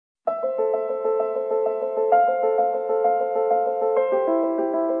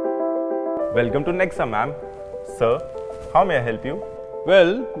Welcome to NEXA, ma'am. Sir, how may I help you?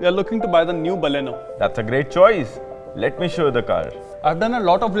 Well, we are looking to buy the new Baleno. That's a great choice. Let me show you the car. I've done a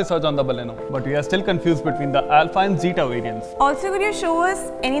lot of research on the Baleno, but we are still confused between the Alpha and Zeta variants. Also, could you show us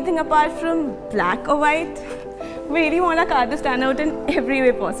anything apart from black or white? We really want our car to stand out in every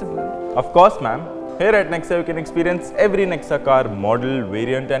way possible. Of course, ma'am. Here at NEXA, you can experience every NEXA car model,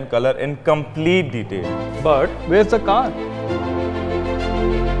 variant and color in complete detail. But where's the car?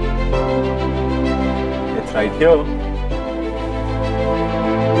 It's right here.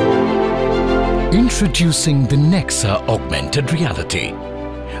 Introducing the NEXA Augmented Reality,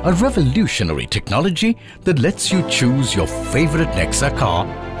 a revolutionary technology that lets you choose your favorite NEXA car,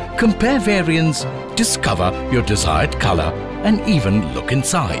 compare variants, discover your desired color, and even look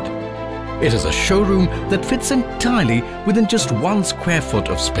inside. It is a showroom that fits entirely within just 1 square foot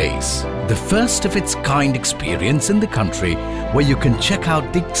of space. The first of its kind experience in the country where you can check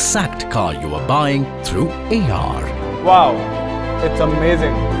out the exact car you are buying through AR. Wow, it's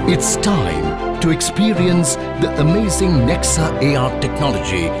amazing. It's time to experience the amazing NEXA AR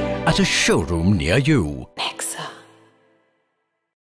technology at a showroom near you. NEXA.